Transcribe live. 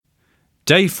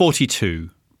Day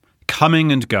 42,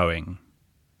 Coming and Going.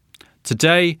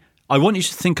 Today, I want you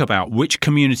to think about which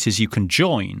communities you can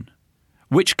join,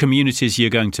 which communities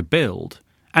you're going to build,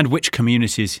 and which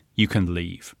communities you can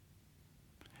leave.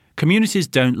 Communities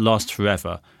don't last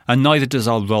forever, and neither does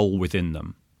our role within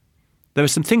them. There are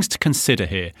some things to consider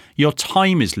here. Your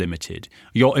time is limited,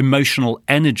 your emotional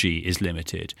energy is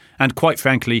limited, and quite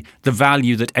frankly, the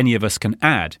value that any of us can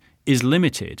add is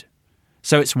limited.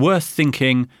 So it's worth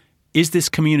thinking, is this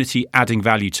community adding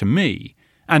value to me?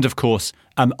 And of course,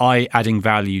 am I adding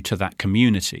value to that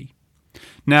community?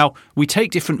 Now, we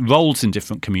take different roles in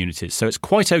different communities, so it's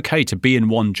quite okay to be in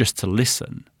one just to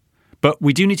listen. But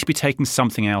we do need to be taking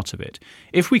something out of it.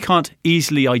 If we can't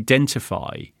easily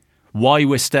identify why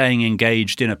we're staying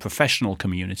engaged in a professional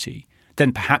community,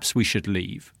 then perhaps we should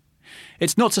leave.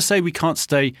 It's not to say we can't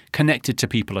stay connected to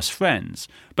people as friends,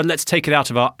 but let's take it out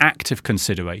of our active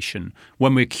consideration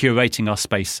when we're curating our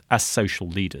space as social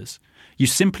leaders. You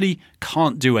simply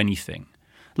can't do anything.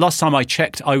 Last time I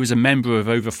checked, I was a member of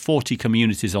over 40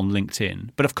 communities on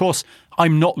LinkedIn, but of course,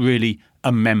 I'm not really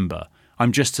a member.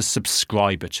 I'm just a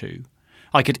subscriber to.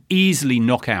 I could easily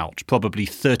knock out probably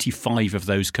 35 of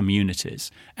those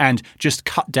communities and just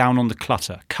cut down on the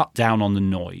clutter, cut down on the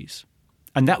noise.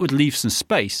 And that would leave some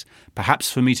space,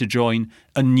 perhaps for me to join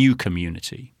a new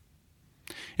community.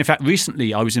 In fact,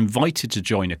 recently I was invited to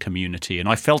join a community and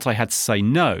I felt I had to say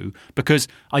no because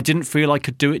I didn't feel I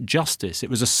could do it justice. It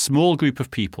was a small group of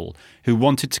people who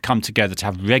wanted to come together to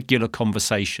have regular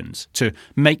conversations, to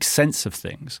make sense of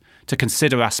things, to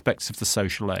consider aspects of the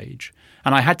social age.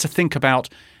 And I had to think about,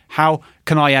 how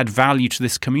can I add value to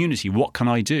this community? What can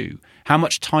I do? How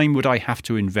much time would I have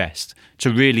to invest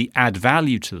to really add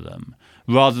value to them,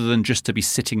 rather than just to be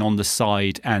sitting on the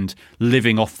side and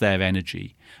living off their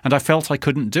energy? And I felt I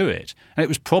couldn't do it. And it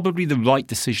was probably the right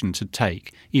decision to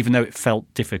take, even though it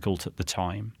felt difficult at the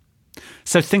time.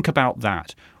 So think about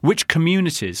that. Which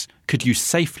communities could you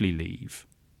safely leave?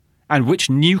 And which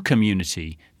new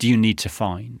community do you need to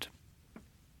find?